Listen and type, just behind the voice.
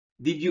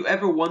Did you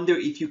ever wonder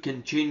if you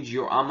can change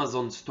your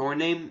Amazon store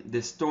name,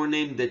 the store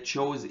name that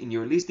shows in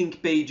your listing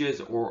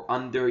pages or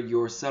under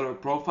your seller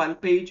profile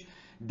page?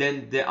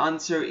 Then the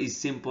answer is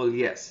simple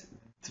yes.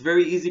 It's a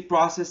very easy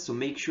process, so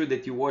make sure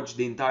that you watch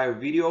the entire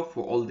video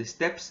for all the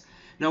steps.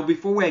 Now,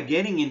 before we're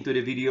getting into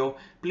the video,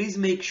 please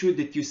make sure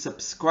that you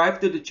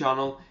subscribe to the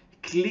channel,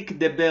 click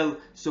the bell,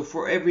 so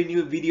for every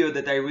new video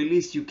that I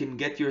release, you can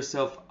get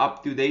yourself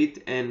up to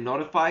date and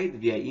notified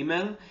via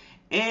email.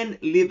 And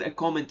leave a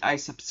comment, I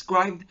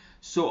subscribed,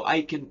 so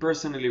I can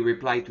personally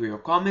reply to your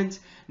comments.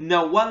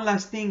 Now, one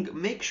last thing,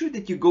 make sure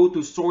that you go to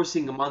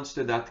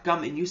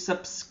sourcingmonster.com and you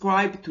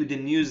subscribe to the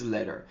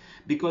newsletter,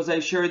 because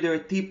I share there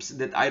tips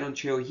that I don't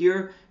share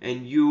here,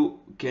 and you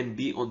can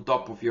be on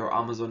top of your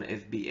Amazon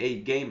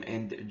FBA game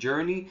and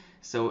journey.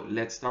 So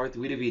let's start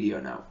with the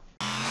video now.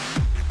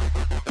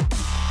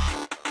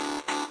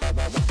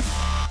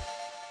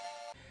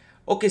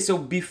 Okay, so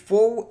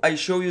before I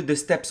show you the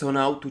steps on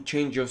how to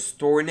change your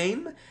store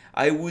name,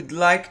 I would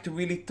like to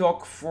really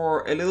talk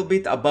for a little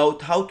bit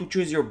about how to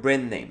choose your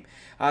brand name.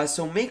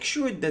 So make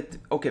sure that,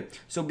 okay,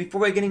 so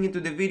before getting into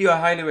the video, I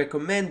highly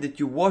recommend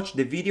that you watch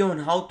the video on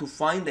how to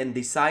find and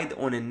decide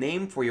on a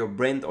name for your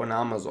brand on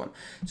Amazon.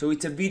 So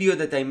it's a video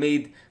that I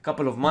made a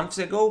couple of months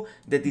ago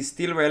that is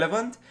still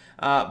relevant,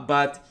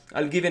 but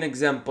I'll give an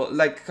example,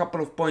 like a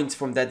couple of points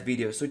from that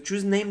video. So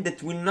choose a name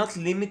that will not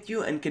limit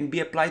you and can be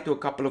applied to a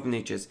couple of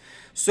niches.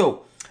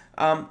 So,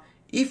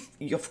 if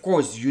of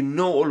course you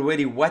know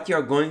already what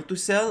you're going to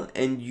sell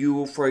and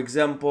you, for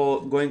example,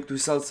 going to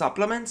sell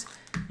supplements,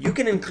 you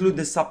can include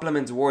the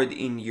supplements word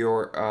in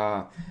your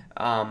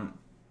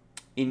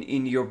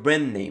in your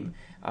brand name.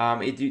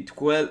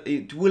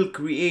 It will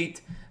create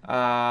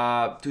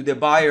to the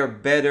buyer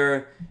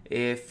better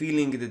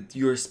feeling that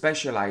you're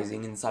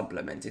specializing in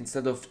supplements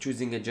instead of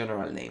choosing a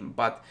general name.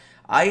 But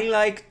I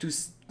like to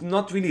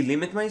not really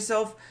limit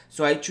myself,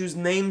 so I choose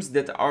names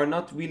that are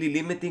not really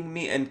limiting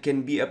me and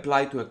can be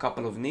applied to a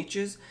couple of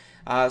niches.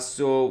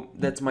 So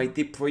that's my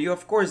tip for you.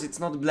 Of course, it's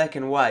not black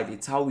and white,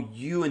 it's how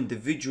you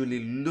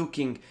individually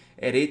looking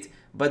at it,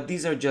 but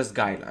these are just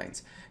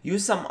guidelines.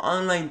 Use some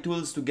online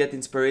tools to get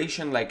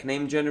inspiration, like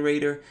name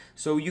generator,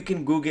 so you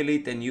can Google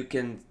it and you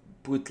can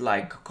put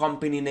like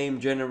company name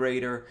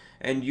generator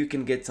and you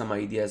can get some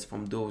ideas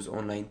from those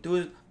online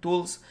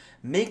tools.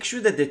 Make sure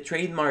that the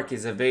trademark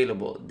is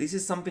available. This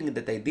is something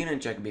that I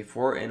didn't check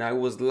before and I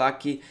was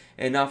lucky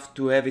enough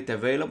to have it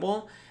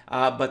available.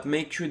 But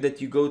make sure that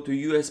you go to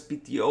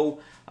USPTO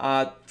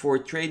for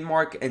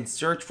trademark and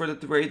search for the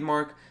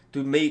trademark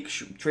to make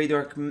sure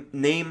trademark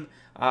name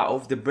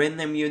of the brand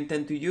name you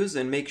intend to use,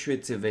 and make sure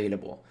it's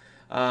available.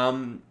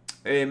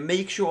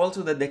 Make sure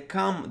also that the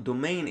com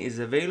domain is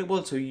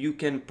available, so you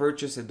can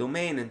purchase a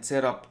domain and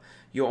set up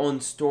your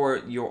own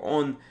store, your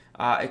own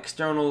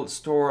external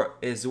store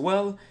as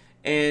well,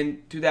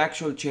 and to the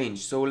actual change.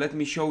 So let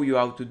me show you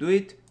how to do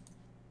it.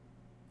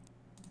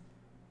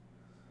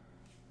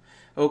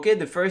 Okay,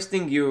 the first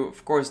thing you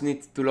of course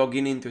need to log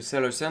in into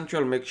Seller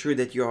Central. Make sure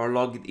that you are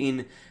logged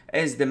in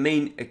as the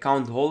main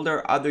account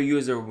holder. Other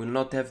user will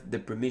not have the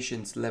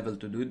permissions level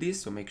to do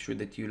this, so make sure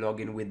that you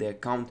log in with the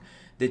account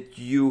that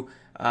you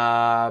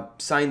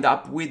signed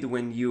up with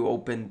when you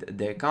opened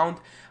the account.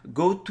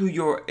 Go to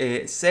your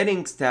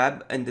settings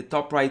tab in the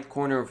top right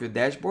corner of your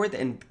dashboard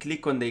and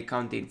click on the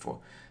account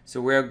info. So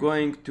we are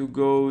going to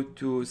go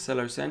to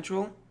Seller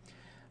Central.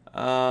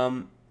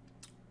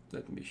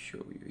 Let me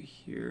show you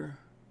here.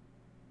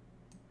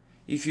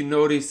 If you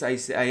notice, I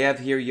have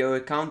here your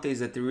account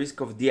is at the risk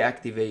of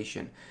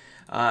deactivation.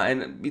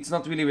 And it's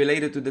not really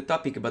related to the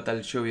topic, but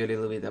I'll show you a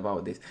little bit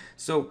about this.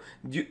 So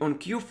on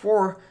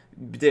Q4,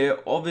 they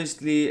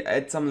obviously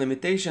had some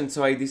limitations,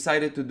 so I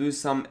decided to do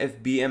some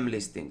FBM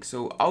listing.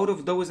 So out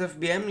of those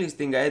FBM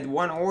listing, I had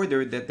one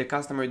order that the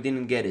customer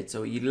didn't get it,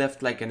 so he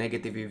left like a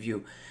negative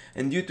review.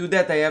 And due to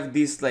that, I have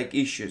these like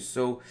issues.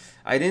 So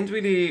I didn't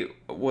really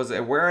was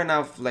aware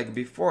enough, like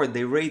before,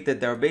 the rate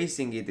that they're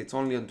basing it, it's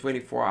only on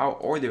 24-hour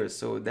orders.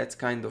 So that's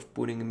kind of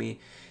putting me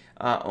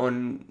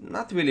on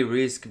not really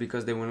risk,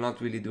 because they will not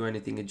really do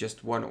anything. It's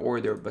just one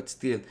order, but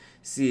still,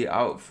 see,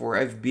 for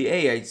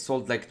FBA, I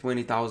sold like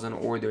 20,000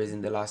 orders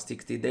in the last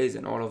 60 days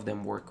and all of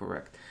them were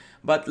correct.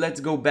 But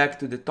let's go back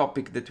to the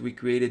topic that we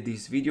created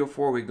this video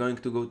for. We're going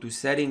to go to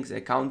settings,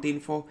 account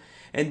info,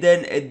 and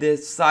then at the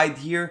side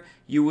here,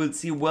 you will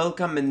see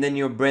welcome and then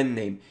your brand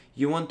name.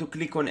 You want to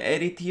click on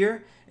edit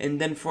here, and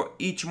then for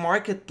each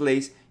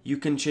marketplace, you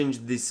can change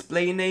the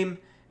display name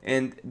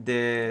and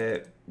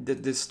the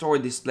store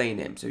display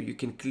name. So you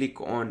can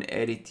click on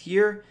edit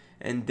here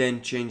and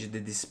then change the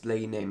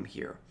display name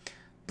here.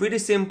 Pretty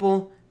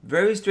simple,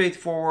 very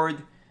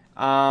straightforward,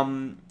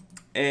 and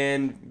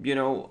you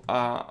know,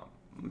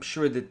 I'm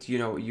sure that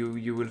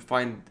you will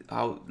find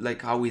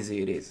how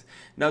easy it is.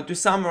 Now, to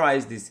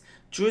summarize this,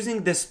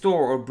 choosing the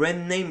store or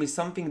brand name is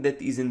something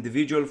that is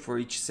individual for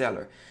each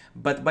seller.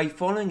 But by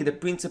following the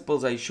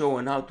principles I show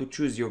on how to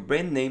choose your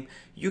brand name,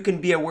 you can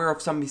be aware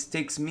of some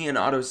mistakes me and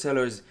other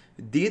sellers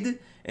did.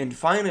 And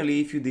finally,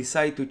 if you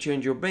decide to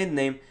change your brand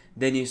name,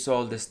 then you saw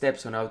all the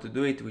steps on how to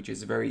do it, which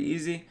is very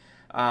easy.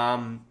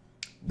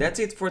 that's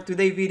it for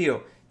today's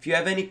video. If you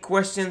have any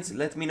questions,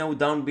 let me know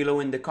down below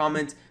in the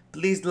comments.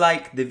 Please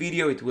like the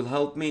video, it will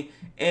help me.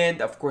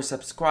 And of course,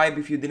 subscribe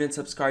if you didn't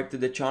subscribe to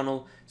the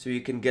channel so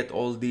you can get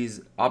all these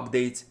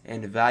updates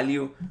and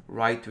value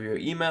right to your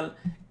email.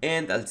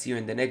 And I'll see you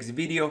in the next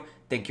video.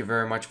 Thank you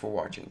very much for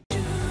watching.